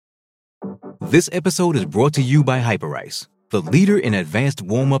This episode is brought to you by Hyperice, the leader in advanced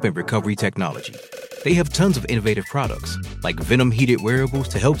warm-up and recovery technology. They have tons of innovative products, like Venom-heated wearables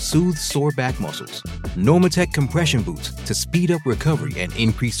to help soothe sore back muscles, Normatec compression boots to speed up recovery and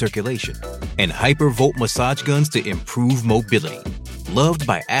increase circulation, and Hypervolt massage guns to improve mobility. Loved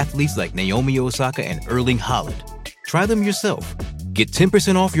by athletes like Naomi Osaka and Erling Haaland. Try them yourself. Get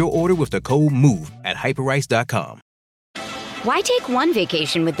 10% off your order with the code MOVE at hyperice.com. Why take one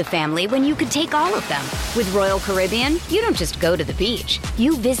vacation with the family when you could take all of them? With Royal Caribbean, you don't just go to the beach.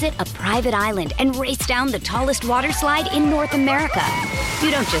 You visit a private island and race down the tallest water slide in North America.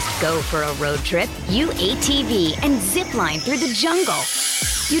 You don't just go for a road trip. You ATV and zip line through the jungle.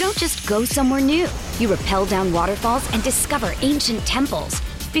 You don't just go somewhere new. You rappel down waterfalls and discover ancient temples.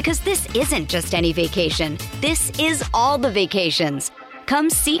 Because this isn't just any vacation. This is all the vacations. Come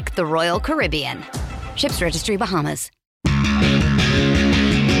seek the Royal Caribbean. Ships Registry, Bahamas.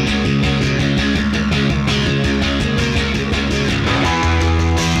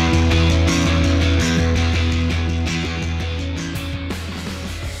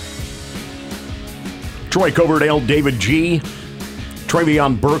 Troy Coverdale, David G.,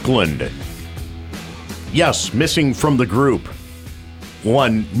 Travion Birkland. Yes, missing from the group.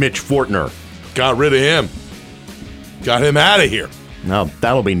 One, Mitch Fortner. Got rid of him. Got him out of here. Now,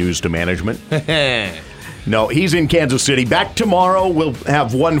 that'll be news to management. No, he's in Kansas City. Back tomorrow. We'll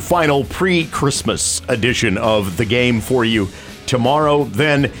have one final pre-Christmas edition of the game for you tomorrow.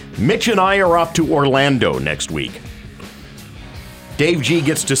 Then Mitch and I are off to Orlando next week. Dave G.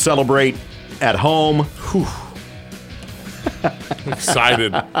 gets to celebrate at home. Whew.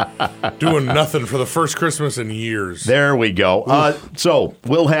 Excited. Doing nothing for the first Christmas in years. There we go. So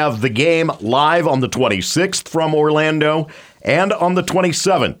we'll have the game live on the 26th from Orlando. And on the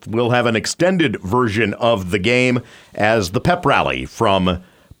 27th, we'll have an extended version of the game as the pep rally from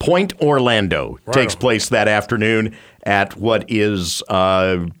Point Orlando takes place that afternoon at what is,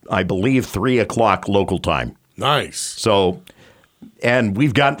 I believe, 3 o'clock local time. Nice. So, and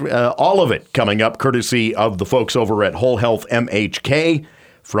we've got all of it coming up courtesy of the folks over at Whole Health MHK.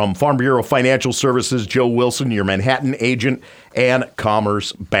 From Farm Bureau Financial Services, Joe Wilson, your Manhattan agent, and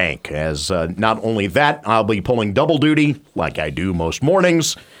Commerce Bank. As not only that, I'll be pulling double duty, like I do most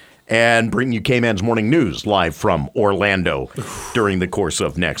mornings, and bring you K-Man's Morning News live from Orlando during the course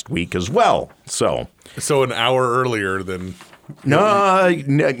of next week as well. So an hour earlier than... No.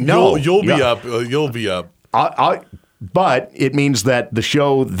 You'll be up. You'll be up. But it means that the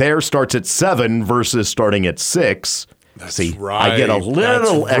show there starts at 7 versus starting at 6. That's See, right. I get a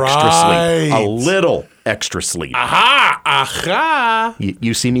little extra sleep. A little extra sleep. Aha!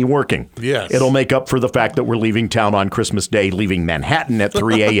 You see me working. Yes. It'll make up for the fact that we're leaving town on Christmas Day, leaving Manhattan at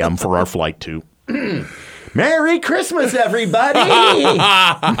 3 a.m. for our flight to... Merry Christmas, everybody!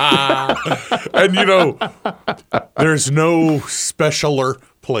 And, there's no specialer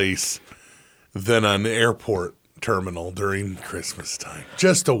place than an airport terminal during Christmas time.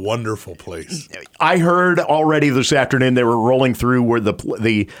 Just a wonderful place. I heard already this afternoon they were rolling through where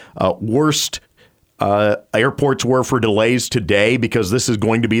the worst airports were for delays today because this is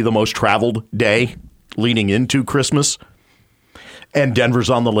going to be the most traveled day leading into Christmas. And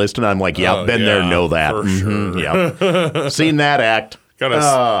Denver's on the list, and I'm like, been there, know that. For sure. Yeah. Seen that act.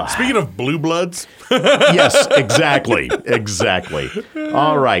 Speaking of blue bloods. Yes, exactly.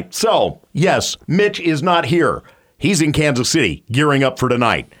 All right. So, yes, Mitch is not here. He's in Kansas City gearing up for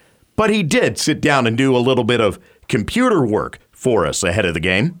tonight. But he did sit down and do a little bit of computer work for us ahead of the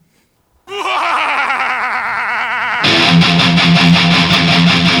game.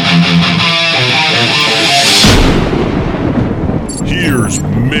 Here's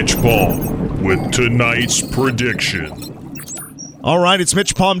MitchPom with tonight's prediction. All right, it's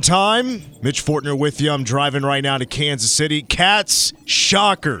MitchPom time. Mitch Fortner with you. I'm driving right now to Kansas City. Cats,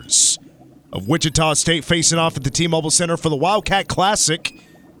 Shockers of Wichita State facing off at the T-Mobile Center for the Wildcat Classic.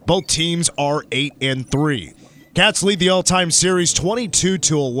 Both teams are 8-3. Cats lead the all-time series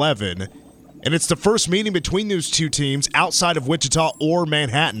 22-11, and it's the first meeting between those two teams outside of Wichita or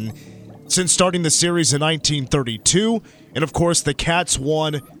Manhattan since starting the series in 1932. And, of course, the Cats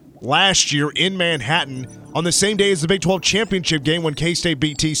won last year in Manhattan on the same day as the Big 12 championship game when K-State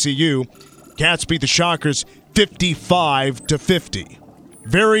beat TCU. Cats beat the Shockers 55-50.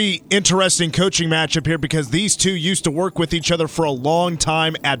 Very interesting coaching matchup here because these two used to work with each other for a long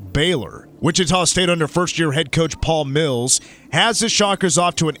time at Baylor. Wichita State under first-year head coach Paul Mills has the Shockers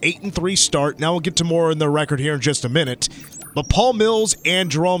off to an 8-3 start. Now we'll get to more in their record here in just a minute. But Paul Mills and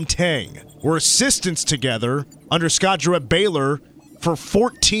Jerome Tang were assistants together under Scott Drew at Baylor for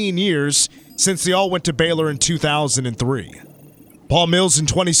 14 years since they all went to Baylor in 2003. Paul Mills in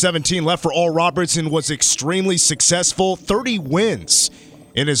 2017 left for Oral Roberts and was extremely successful. 30 wins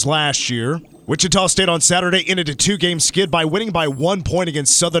in his last year. Wichita State on Saturday ended a 2-game skid by winning by 1 point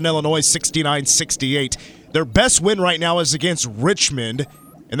against Southern Illinois 69-68. Their best win right now is against Richmond,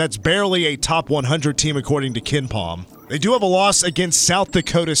 and that's barely a top 100 team according to KenPom. They do have a loss against South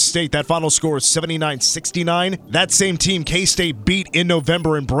Dakota State. That final score is 79-69. That same team, K-State, beat in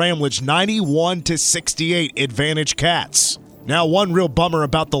November in Bramlage 91-68, advantage Cats. Now, one real bummer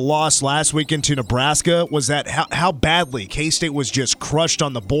about the loss last weekend to Nebraska was that how badly K-State was just crushed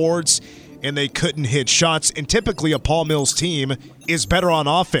on the boards and they couldn't hit shots. And typically a Paul Mills team is better on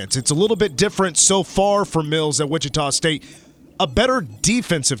offense. It's a little bit different so far for Mills at Wichita State. A better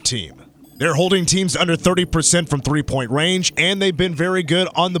defensive team. They're holding teams under 30% from three-point range, and they've been very good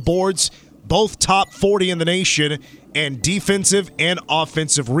on the boards, both top 40 in the nation, and defensive and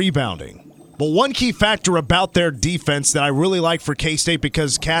offensive rebounding. But one key factor about their defense that I really like for K-State,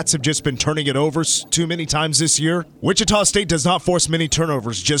 because Cats have just been turning it over too many times this year, Wichita State does not force many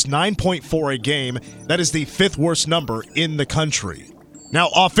turnovers, just 9.4 a game. That is the 5th worst number in the country. Now,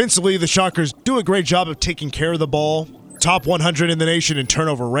 offensively, the Shockers do a great job of taking care of the ball. Top 100 in the nation in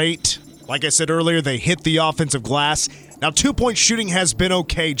turnover rate. Like I said earlier, they hit the offensive glass. Now, 2-point shooting has been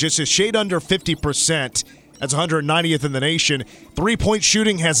okay, just a shade under 50%. That's 190th in the nation. 3-point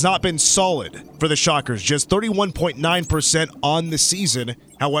shooting has not been solid for the Shockers, just 31.9% on the season.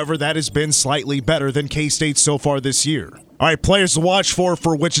 However, that has been slightly better than K-State so far this year. All right, players to watch for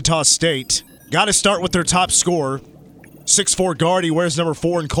Wichita State. Got to start with their top scorer. 6'4" guard, he wears number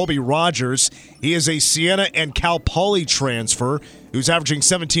 4 in Colby Rogers. He is a Siena and Cal Poly transfer who's averaging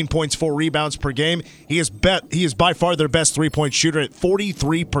 17 points, 4 rebounds per game. He is by far their best 3-point shooter at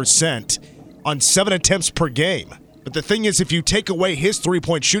 43% on 7 attempts per game. But the thing is, if you take away his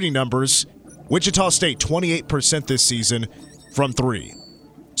 3-point shooting numbers, Wichita State 28% this season from 3.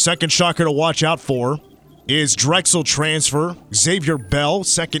 Second Shocker to watch out for is Drexel transfer Xavier Bell,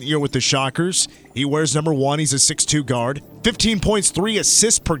 second year with the Shockers. He wears number 1. He's a 6'2" guard. 15 points, 3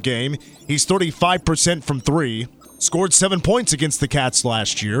 assists per game. He's 35% from 3. Scored 7 points against the Cats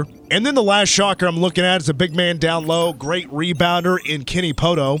last year. And then the last Shocker I'm looking at is a big man down low, great rebounder in Kenny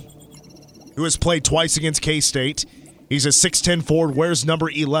Poto, who has played twice against K-State. He's a 6'10" forward, wears number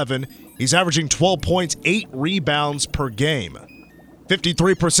 11. He's averaging 12 points, 8 rebounds per game.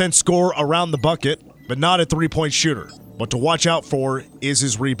 53% score around the bucket, but not a 3-point shooter. What to watch out for is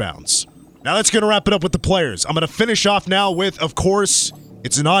his rebounds. Now that's going to wrap it up with the players. I'm going to finish off now with, of course,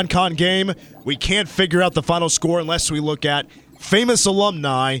 it's a non-con game. We can't figure out the final score unless we look at famous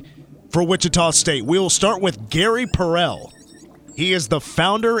alumni for Wichita State. We will start with Gary Perrell. He is the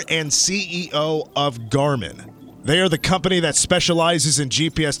founder and CEO of Garmin. They are the company that specializes in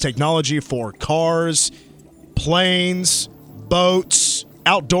GPS technology for cars, planes, boats,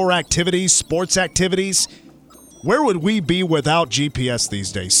 outdoor activities, sports activities. Where would we be without GPS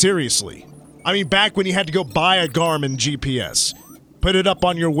these days? Seriously. I mean, back when you had to go buy a Garmin GPS, put it up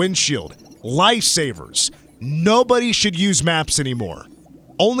on your windshield. Lifesavers. Nobody should use maps anymore.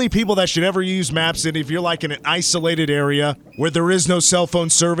 Only people that should ever use maps, and if you're like in an isolated area where there is no cell phone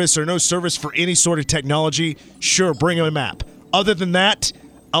service or no service for any sort of technology, sure, bring a map. Other than that,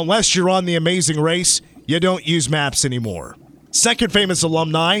 unless you're on the Amazing Race, you don't use maps anymore. Second famous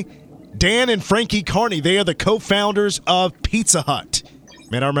alumni, Dan and Frankie Carney. They are the co-founders of Pizza Hut.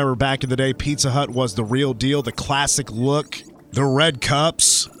 Man, I remember back in the day, Pizza Hut was the real deal. The classic look, the red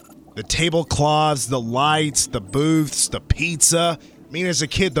cups, the tablecloths, the lights, the booths, the pizza. I mean, as a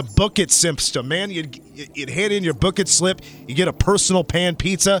kid, the Book It system, man, you'd hand in your Book It slip, you get a personal pan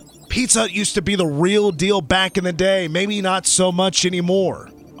pizza. Pizza Hut used to be the real deal back in the day, maybe not so much anymore.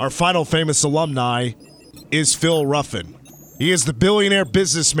 Our final famous alumni is Phil Ruffin. He is the billionaire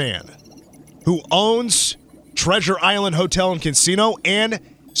businessman who owns Treasure Island Hotel and Casino and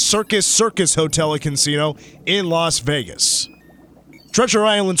Circus Hotel and Casino in Las Vegas. Treasure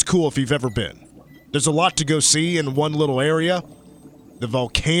Island's cool if you've ever been. There's a lot to go see in one little area. The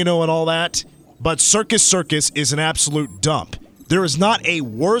volcano and all that. But Circus is an absolute dump. There is not a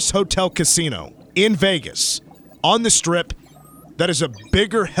worse hotel casino in Vegas on the Strip that is a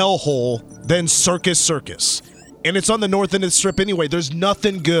bigger hellhole than Circus. And it's on the north end of the Strip anyway. There's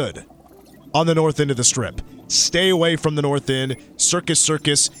nothing good on the north end of the Strip. Stay away from the north end.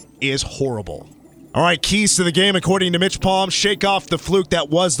 Circus is horrible. All right, keys to the game, according to MitchPom. Shake off the fluke that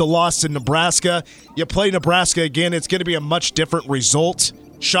was the loss in Nebraska. You play Nebraska again, it's going to be a much different result.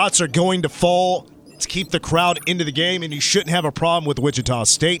 Shots are going to fall to keep the crowd into the game, and you shouldn't have a problem with Wichita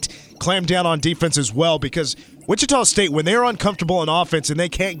State. Clamp down on defense as well, because Wichita State, when they're uncomfortable on offense and they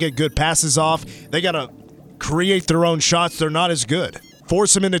can't get good passes off, they got to create their own shots, they're not as good.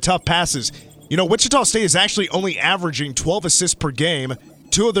 Force them into tough passes. Wichita State is actually only averaging 12 assists per game.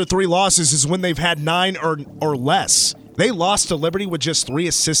 2 of their 3 losses is when they've had 9 or less. They lost to Liberty with just 3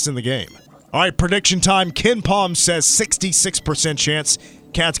 assists in the game. All right, prediction time. MitchPom says 66% chance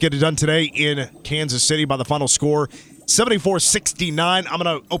Cats get it done today in Kansas City by the final score, 74-69. I'm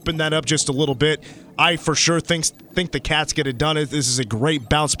going to open that up just a little bit. I for sure think the Cats get it done. This is a great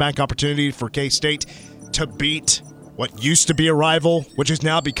bounce-back opportunity for K-State to beat what used to be a rival, which is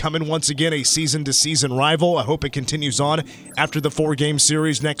now becoming once again a season-to-season rival. I hope it continues on after the 4-game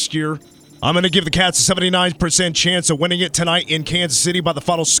series next year. I'm going to give the Cats a 79% chance of winning it tonight in Kansas City by the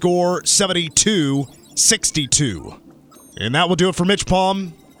final score, 72-62. And that will do it for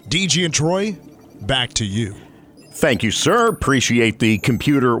MitchPom. DG and Troy, back to you. Thank you, sir. Appreciate the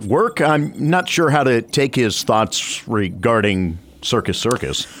computer work. I'm not sure how to take his thoughts regarding Circus.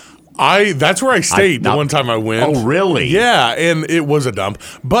 That's where I stayed the one time I went. Oh, really? Yeah, and it was a dump.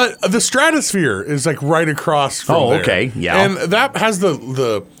 But the Stratosphere is like right across from there. Okay, yeah. And that has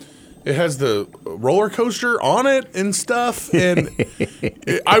the roller coaster on it and stuff. And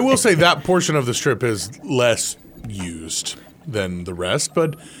I will say that portion of the strip is less used than the rest.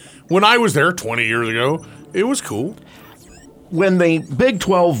 But when I was there 20 years ago, it was cool. When the Big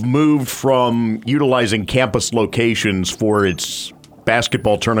 12 moved from utilizing campus locations for its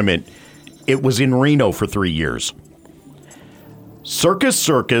basketball tournament, it was in Reno for 3 years.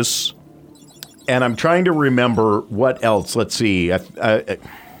 Circus, and I'm trying to remember what else. Let's see.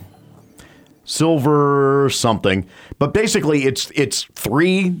 Silver something. But basically, it's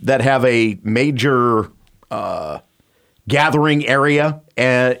 3 that have a major gathering area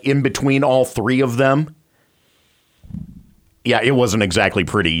in between all 3 of them. Yeah, it wasn't exactly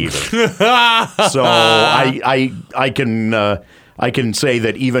pretty either. So I can say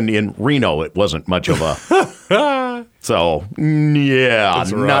that even in Reno, it wasn't much of a. So yeah,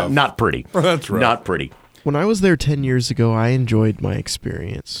 not pretty. That's rough. Not pretty. When I was there 10 years ago, I enjoyed my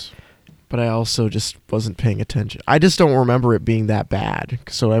experience, but I also just wasn't paying attention. I just don't remember it being that bad.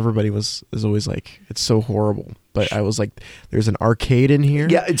 So everybody is always like, it's so horrible. But I was like, there's an arcade in here.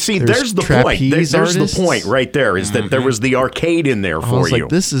 Yeah, see, there's the point. There's the point right there, is that there was the arcade in there for you. I was like,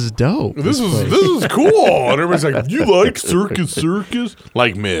 this is dope. This is cool. And everybody's like, you like Circus?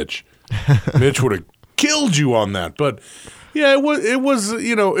 Like Mitch. Mitch would have killed you on that. But yeah, it was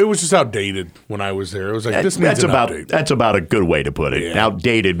it was just outdated when I was there. It was like, this needs an update. That's about a good way to put it. Yeah.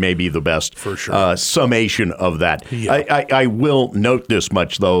 Outdated may be the best for sure. Summation of that. Yeah. I will note this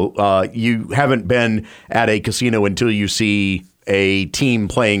much, though. You haven't been at a casino until you see a team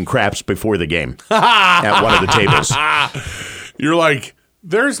playing craps before the game at one of the tables. You're like,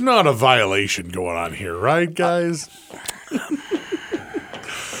 there's not a violation going on here, right, guys?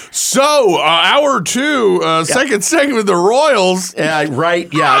 So, hour 2, second segment, the Royals. Right,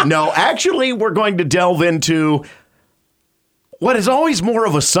 yeah. No, actually, we're going to delve into what is always more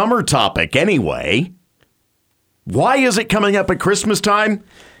of a summer topic anyway. Why is it coming up at Christmas time?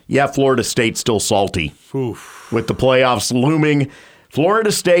 Yeah, Florida State's still salty. Oof. With the playoffs looming.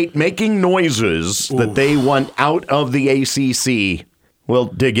 Florida State making noises that they want out of the ACC. We'll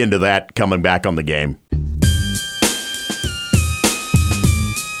dig into that coming back on the game.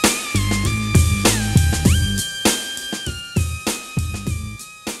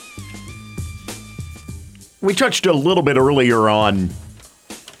 We touched a little bit earlier on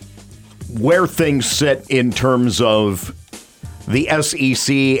where things sit in terms of the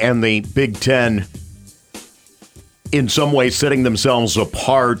SEC and the Big Ten in some ways setting themselves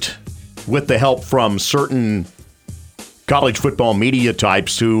apart with the help from certain college football media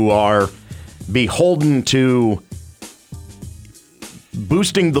types who are beholden to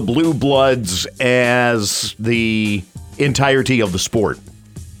boosting the blue bloods as the entirety of the sport.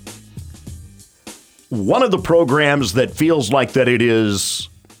 One of the programs that feels like that it is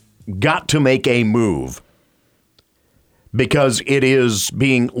got to make a move because it is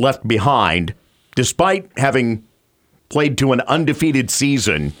being left behind, despite having played to an undefeated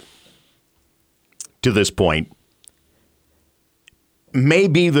season to this point, may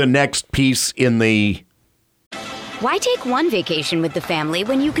be the next piece in the... Why take one vacation with the family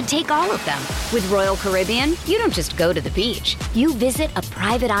when you could take all of them? With Royal Caribbean, you don't just go to the beach. You visit a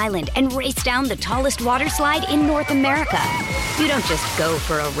private island and race down the tallest water slide in North America. You don't just go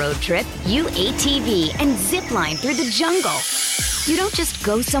for a road trip. You ATV and zip line through the jungle. You don't just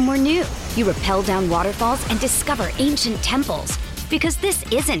go somewhere new. You rappel down waterfalls and discover ancient temples. Because this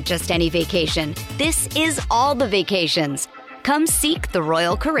isn't just any vacation. This is all the vacations. Come seek the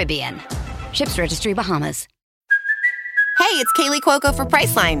Royal Caribbean. Ships Registry, Bahamas. Hey, it's Kaylee Cuoco for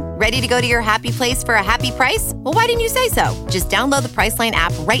Priceline. Ready to go to your happy place for a happy price? Well, why didn't you say so? Just download the Priceline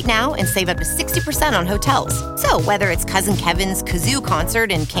app right now and save up to 60% on hotels. So whether it's Cousin Kevin's Kazoo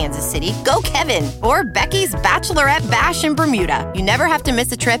Concert in Kansas City, go Kevin, or Becky's Bachelorette Bash in Bermuda, you never have to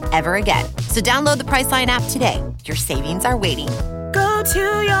miss a trip ever again. So download the Priceline app today. Your savings are waiting. Go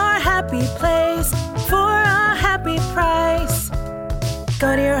to your happy place for a happy price.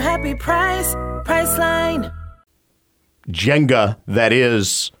 Go to your happy price, Priceline. Jenga, that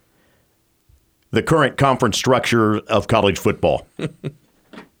is the current conference structure of college football.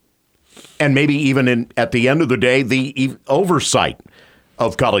 And maybe even at the end of the day, the oversight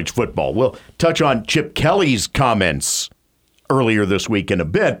of college football. We'll touch on Chip Kelly's comments earlier this week in a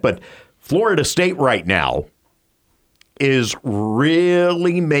bit, but Florida State right now is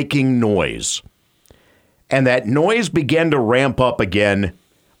really making noise. And that noise began to ramp up again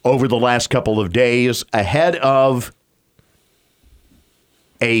over the last couple of days ahead of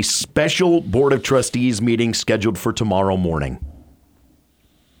a special Board of Trustees meeting scheduled for tomorrow morning.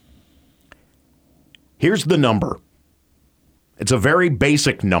 Here's the number. It's a very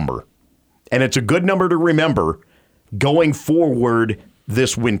basic number, and it's a good number to remember going forward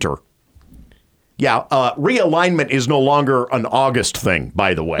this winter. Yeah, realignment is no longer an August thing,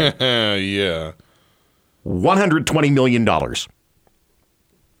 by the way. Yeah. $120 million.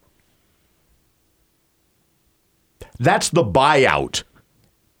 That's the buyout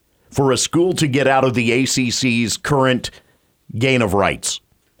for a school to get out of the ACC's current gain of rights,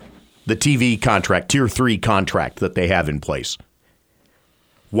 the TV contract, Tier 3 contract that they have in place.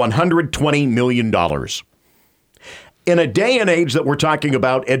 $120 million. In a day and age that we're talking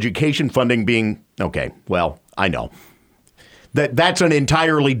about education funding being, okay, well, I know. That's an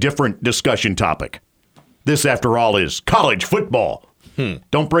entirely different discussion topic. This, after all, is college football.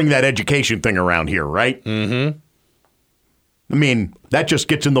 Don't bring that education thing around here, right? Mm-hmm. I mean, that just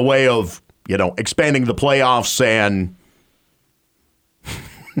gets in the way of, expanding the playoffs and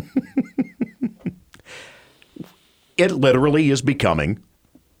it literally is becoming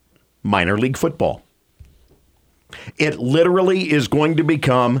minor league football. It literally is going to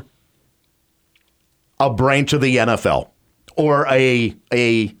become a branch of the NFL or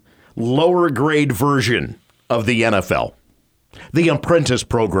a lower grade version of the NFL, the apprentice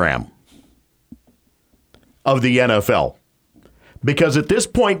program of the NFL. Because at this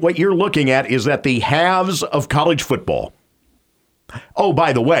point, what you're looking at is at the halves of college football. Oh,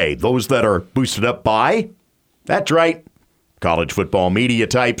 by the way, those that are boosted up by, that's right, college football media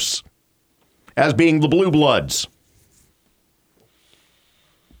types, as being the blue bloods.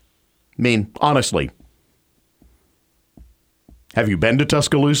 I mean, honestly, have you been to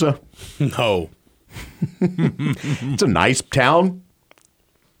Tuscaloosa? No. It's a nice town.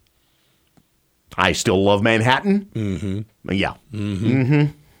 I still love Manhattan. Mm-hmm. Yeah. Mm-hmm.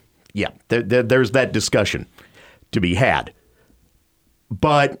 Mm-hmm. Yeah. There's that discussion to be had.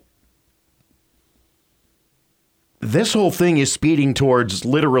 But this whole thing is speeding towards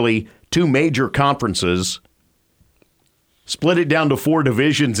literally two major conferences, split it down to 4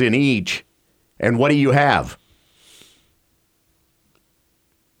 divisions in each, and what do you have?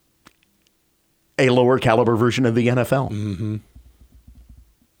 A lower caliber version of the NFL. Mm-hmm.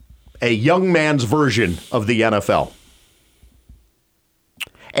 A young man's version of the NFL.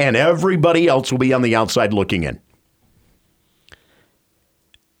 And everybody else will be on the outside looking in.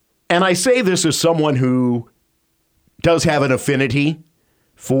 And I say this as someone who does have an affinity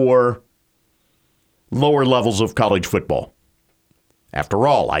for lower levels of college football. After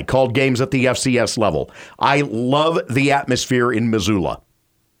all, I called games at the FCS level. I love the atmosphere in Missoula,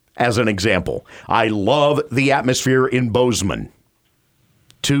 as an example. I love the atmosphere in Bozeman.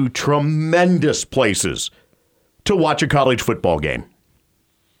 2 tremendous places to watch a college football game.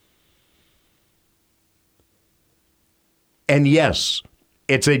 And yes,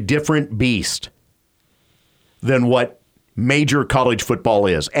 it's a different beast than what major college football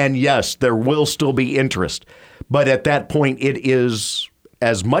is. And yes, there will still be interest. But at that point, it is,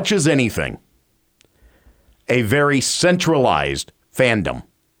 as much as anything, a very centralized fandom.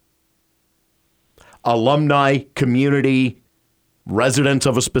 Alumni, community, residents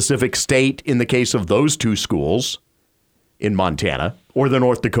of a specific state, in the case of those 2 schools in Montana, or the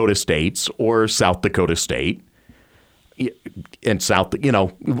North Dakota states, or South Dakota State, and South,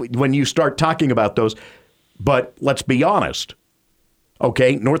 when you start talking about those. But let's be honest.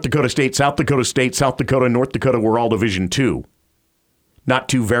 Okay, North Dakota State, South Dakota, North Dakota were all Division II not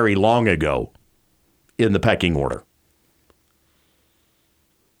too very long ago in the pecking order.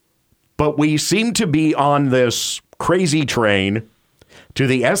 But we seem to be on this crazy train to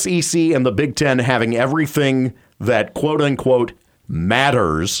the SEC and the Big Ten having everything that quote unquote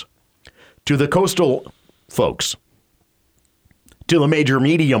matters to the coastal folks, to the major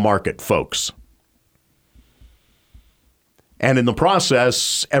media market folks. And in the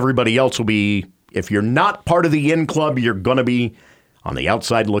process, everybody else will be, if you're not part of the in club, you're going to be on the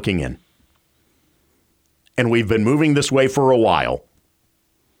outside looking in. And we've been moving this way for a while.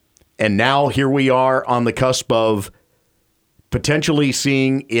 And now here we are on the cusp of potentially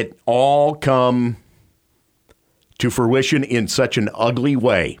seeing it all come to fruition in such an ugly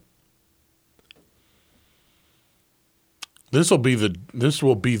way. This will be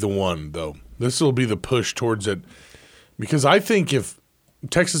the one, though. This will be the push towards it. Because I think if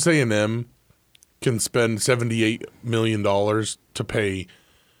Texas A&M can spend $78 million to pay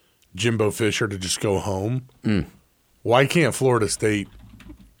Jimbo Fisher to just go home, why can't Florida State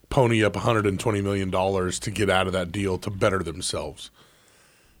pony up $120 million to get out of that deal to better themselves?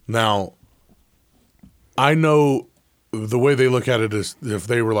 Now, I know the way they look at it is if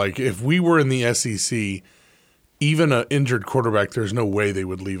they were like, if we were in the SEC, even an injured quarterback, there's no way they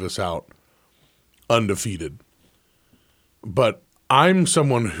would leave us out undefeated. But I'm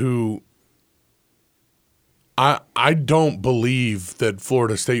someone who I don't believe that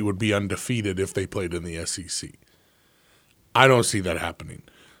Florida State would be undefeated if they played in the SEC. I don't see that happening.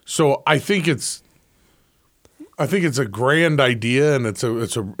 So I think it's a grand idea, and it's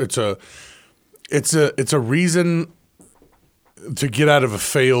a reason to get out of a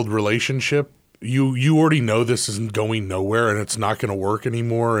failed relationship. You already know this isn't going nowhere, and it's not going to work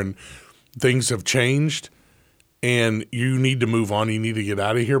anymore, and things have changed. And you need to move on. You need to get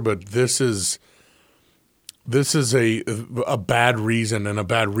out of here. But this is a bad reason and a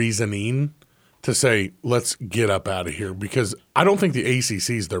bad reasoning to say, let's get up out of here. Because I don't think the ACC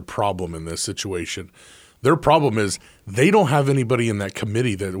is their problem in this situation. Their problem is they don't have anybody in that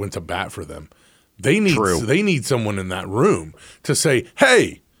committee that went to bat for them. They need someone in that room to say,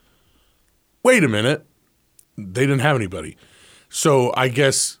 hey, wait a minute. They didn't have anybody. So I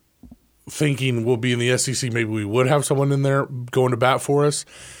guess thinking we'll be in the SEC, maybe we would have someone in there going to bat for us.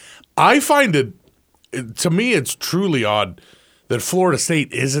 I find it, to me, it's truly odd that Florida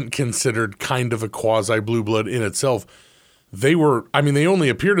State isn't considered kind of a quasi-blue blood in itself. They only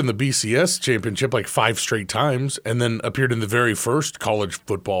appeared in the BCS championship like 5 straight times and then appeared in the very first college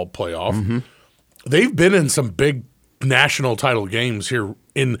football playoff. Mm-hmm. They've been in some big national title games here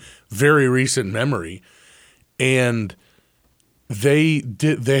in very recent memory, and they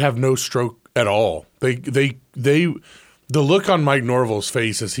have no stroke at all. The look on Mike Norvell's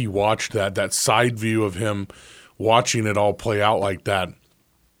face as he watched that side view of him watching it all play out like that.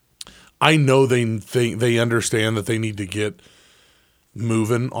 I know they understand that they need to get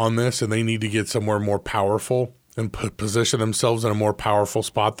moving on this, and they need to get somewhere more powerful and position themselves in a more powerful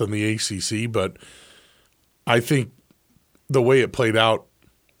spot than the ACC. But I think the way it played out,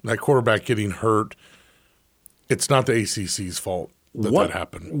 that quarterback getting hurt, it's not the ACC's fault that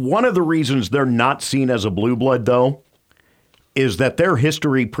happened. One of the reasons they're not seen as a blue blood, though, is that their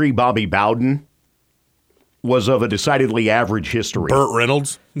history pre-Bobby Bowden was of a decidedly average history. Burt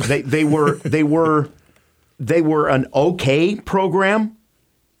Reynolds. They were an okay program,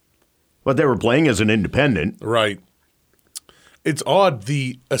 but they were playing as an independent. Right. It's odd,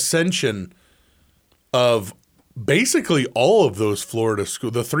 the ascension of basically all of those Florida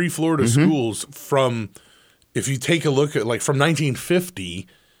schools, the 3 Florida schools from, if you take a look at like from 1950,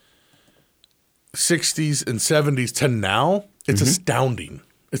 60s and 70s to now, it's astounding.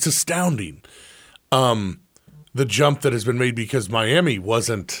 It's astounding. The jump that has been made because Miami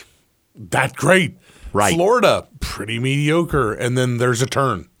wasn't that great. Right. Florida, pretty mediocre, and then there's a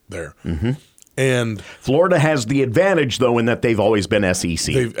turn there. Mm-hmm. And Florida has the advantage, though, in that they've always been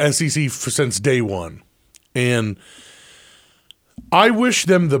SEC. They've SEC since day one. And I wish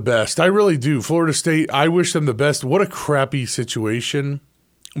them the best. I really do. Florida State, I wish them the best. What a crappy situation.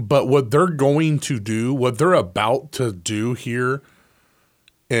 But what they're going to do, what they're about to do here,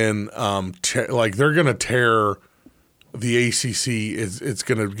 and they're going to tear the ACC. It's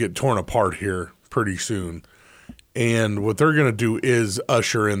going to get torn apart here pretty soon. And what they're going to do is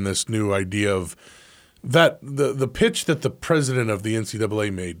usher in this new idea of that the pitch that the president of the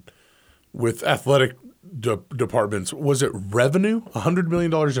NCAA made with athletic departments. Was it revenue? $100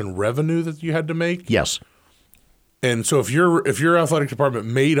 million in revenue that you had to make? Yes. And so if your athletic department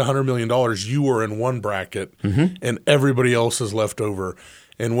made $100 million, you were in one bracket, and everybody else is left over.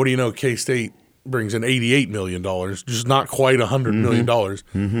 And what do you know? K-State brings in $88 million, just not quite $100 million.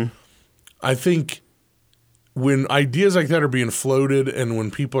 Mm-hmm. I think when ideas like that are being floated and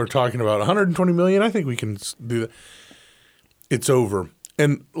when people are talking about $120 million, I think we can do that. It's over.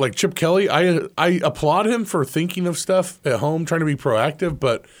 And like Chip Kelly, I applaud him for thinking of stuff at home, trying to be proactive,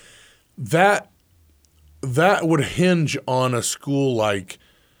 but that would hinge on a school like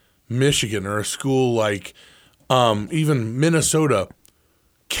Michigan or a school like even Minnesota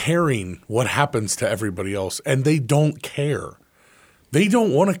caring what happens to everybody else, and they don't care. They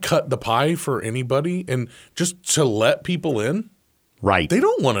don't want to cut the pie for anybody and just to let people in. Right. They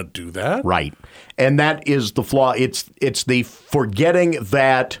don't want to do that. Right. And that is the flaw. It's the forgetting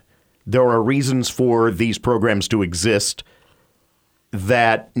that there are reasons for these programs to exist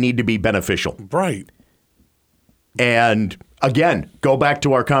that need to be beneficial. Right. And again, go back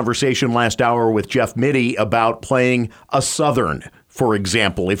to our conversation last hour with Jeff Mitty about playing a Southern, for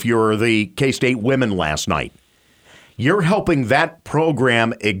example, if you're the K-State women last night. You're helping that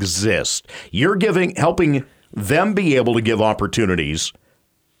program exist. You're helping them be able to give opportunities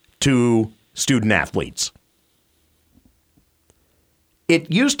to student athletes. It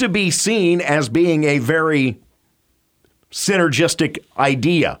used to be seen as being a very synergistic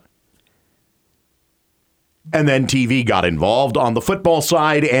idea. And then TV got involved on the football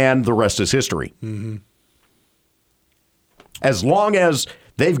side, and the rest is history. Mm-hmm. As long as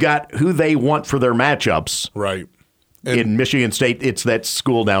they've got who they want for their matchups. Right. In Michigan State, it's that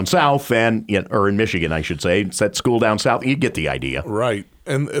school down south, or in Michigan, I should say, it's that school down south. You get the idea. Right.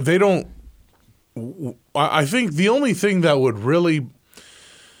 And they don't – I think the only thing that would really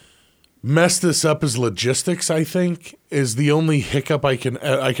mess this up is logistics, I think, is the only hiccup I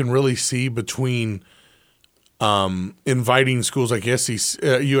can really see between inviting schools like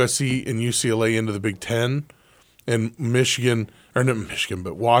USC and UCLA into the Big Ten and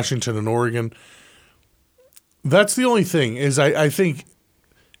but Washington and Oregon. That's the only thing is I think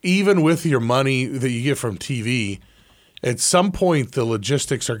even with your money that you get from TV, at some point the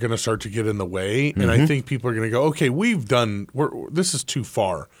logistics are going to start to get in the way. And I think people are going to go, okay, this is too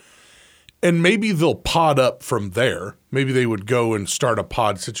far. And maybe they'll pod up from there. Maybe they would go and start a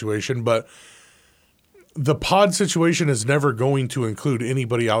pod situation. But the pod situation is never going to include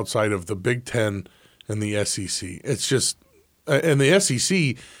anybody outside of the Big Ten and the SEC. It's just – and the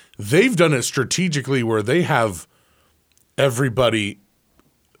SEC – they've done it strategically where they have everybody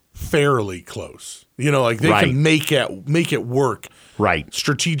fairly close. Like they can make it work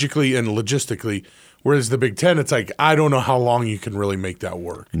strategically and logistically. Whereas the Big Ten, it's like, I don't know how long you can really make that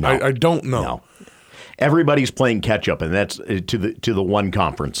work. No. I don't know. No. Everybody's playing catch up, and that's to the one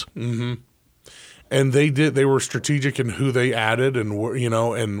conference. Mm-hmm. And they were strategic in who they added and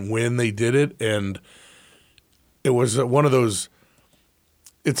and when they did it. And it was one of those.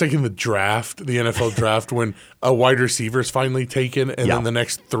 It's like in the draft, the NFL draft, when a wide receiver is finally taken, and then the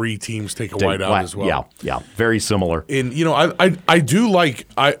next three teams take a wide out as well. Yeah, very similar. And I do like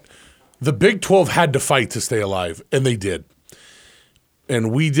the Big 12 had to fight to stay alive, and they did.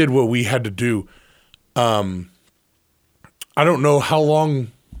 And we did what we had to do. I don't know how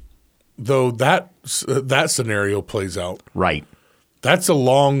long though that scenario plays out. Right. That's a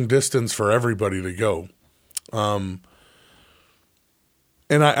long distance for everybody to go.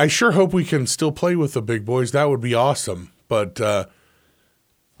 And I sure hope we can still play with the big boys. That would be awesome. But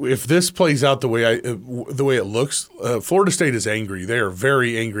if this plays out the way it looks, Florida State is angry. They are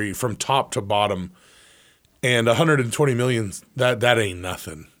very angry from top to bottom. And $120 million, that ain't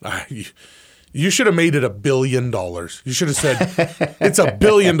nothing. You should have made it $1 billion. You should have said it's $1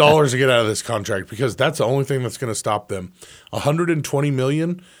 billion to get out of this contract, because that's the only thing that's going to stop them. $120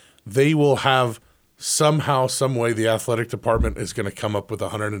 million, they will have. Somehow, some way, the athletic department is going to come up with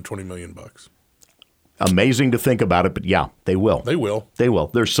 $120 million. Amazing to think about it, but yeah, they will. They will. They will.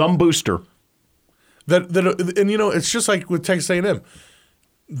 There's some booster. And it's just like with Texas A&M.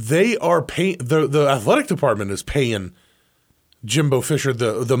 They are paying. The athletic department is paying Jimbo Fisher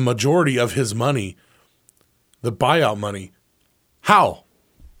the majority of his money, the buyout money. How?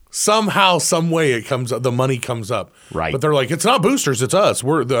 Somehow, some way, it comes up. The money comes up. Right. But they're like, it's not boosters, it's us.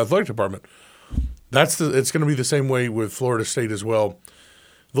 We're the athletic department. It's going to be the same way with Florida State as well.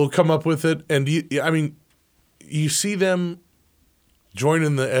 They'll come up with it, and you see them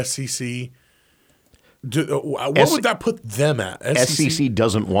joining the SEC. What would that put them at? SEC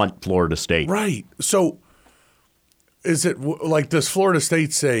doesn't want Florida State, right? So, is it like, does Florida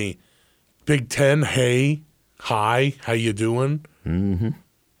State say, Big Ten, hey, hi, how you doing? Mm-hmm.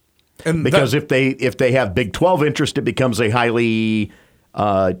 And because if they have Big 12 interest, it becomes a highly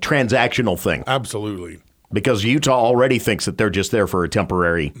transactional thing. Absolutely. Because Utah already thinks that they're just there for a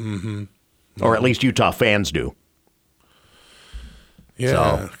temporary, or at least Utah fans do.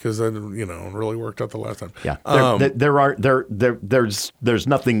 Yeah, because that really worked out the last time. Yeah, there's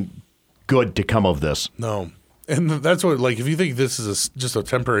nothing good to come of this. No, And that's what, like, if you think this is just a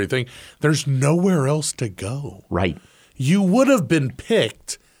temporary thing, there's nowhere else to go. Right. You would have been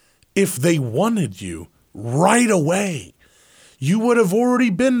picked if they wanted you right away. You would have already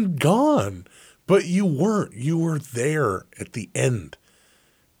been gone, but you weren't. You were there at the end.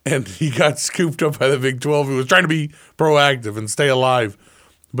 And he got scooped up by the Big 12, who was trying to be proactive and stay alive.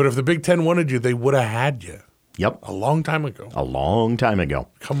 But if the Big 10 wanted you, they would have had you. Yep. A long time ago. A long time ago.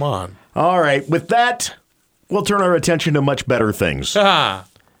 Come on. All right. With that, we'll turn our attention to much better things. Our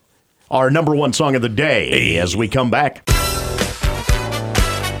number one song of the day as we come back.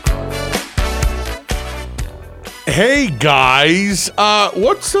 Hey, guys.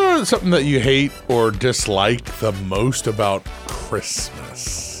 What's something that you hate or dislike the most about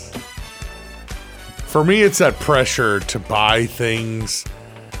Christmas? For me, it's that pressure to buy things.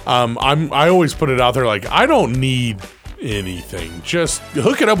 I always put it out there like, I don't need anything. Just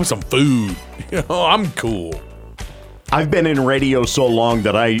hook it up with some food. I'm cool. I've been in radio so long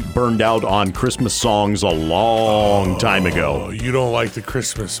that I burned out on Christmas songs a long time ago. You don't like the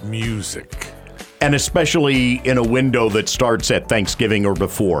Christmas music. And especially in a window that starts at Thanksgiving or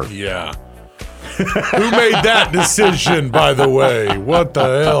before. Yeah. Who made that decision, by the way? What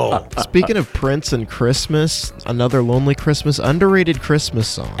the hell? Speaking of Prince and Christmas, another Lonely Christmas, underrated Christmas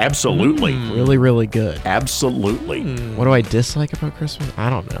song. Absolutely. Really, really good. Absolutely. What do I dislike about Christmas? I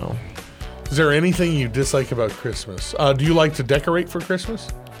don't know. Is there anything you dislike about Christmas? Do you like to decorate for Christmas?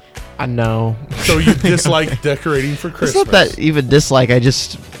 No. So you dislike decorating for Christmas? It's not that even dislike. I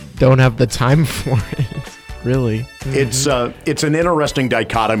just don't have the time for it. Really. It's an interesting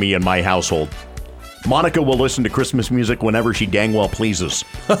dichotomy in my household. Monica will listen to Christmas music whenever she dang well pleases.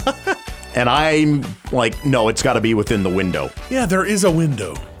 And I'm like, no, it's got to be within the window. Yeah, there is a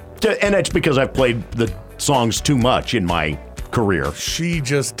window. And it's because I've played the songs too much in my career. She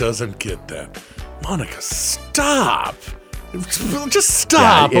just doesn't get that. Monica, stop. Just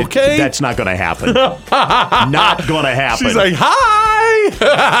stop, okay? That's not going to happen. Not going to happen. She's like,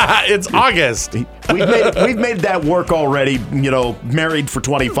 hi! It's August. We've made that work already, married for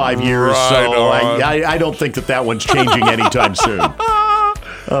 25 years, right so on. I don't think that one's changing anytime soon.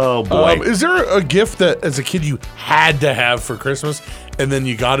 Oh, boy. Is there a gift that, as a kid, you had to have for Christmas, and then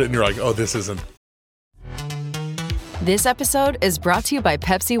you got it, and you're like, oh, this isn't? This episode is brought to you by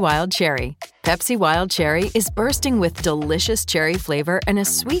Pepsi Wild Cherry. Pepsi Wild Cherry is bursting with delicious cherry flavor and a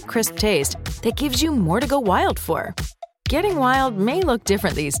sweet, crisp taste that gives you more to go wild for. Getting wild may look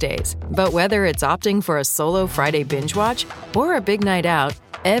different these days, but whether it's opting for a solo Friday binge watch or a big night out,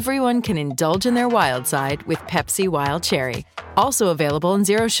 everyone can indulge in their wild side with Pepsi Wild Cherry. Also available in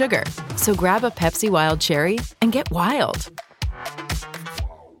Zero Sugar. So grab a Pepsi Wild Cherry and get wild.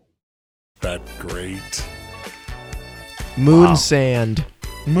 That great. Moon sand.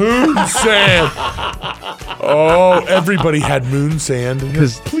 Moon sand. Oh, everybody had moon sand.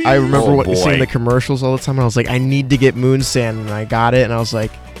 Because I remember seeing the commercials all the time, and I was like, I need to get moon sand, and I got it, and I was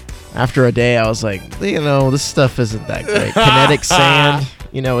like, after a day, I was like, this stuff isn't that great. Kinetic sand,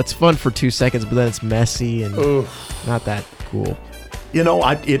 it's fun for 2 seconds, but then it's messy and not that cool.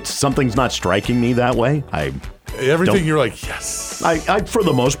 Something's not striking me that way. Everything you're like, yes. I for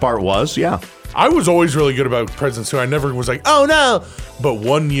the most part was, yeah. I was always really good about presents too. I never was like, oh no. But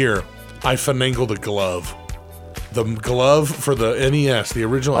one year, I finagled a glove. The glove for the NES, the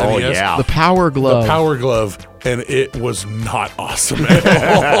original NES. Oh, yeah. The Power Glove. The Power Glove. And it was not awesome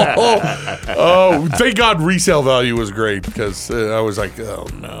at all. Oh, thank God resale value was great because I was like, oh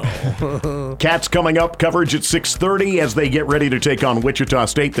no. Cats coming up, coverage at 6:30 as they get ready to take on Wichita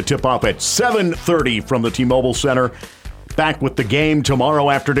State. The tip-off at 7:30 from the T-Mobile Center. Back with the game tomorrow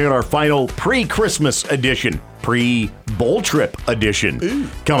afternoon, our final pre-Christmas edition, pre-bowl trip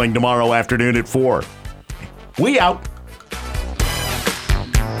edition, coming tomorrow afternoon at 4. We out.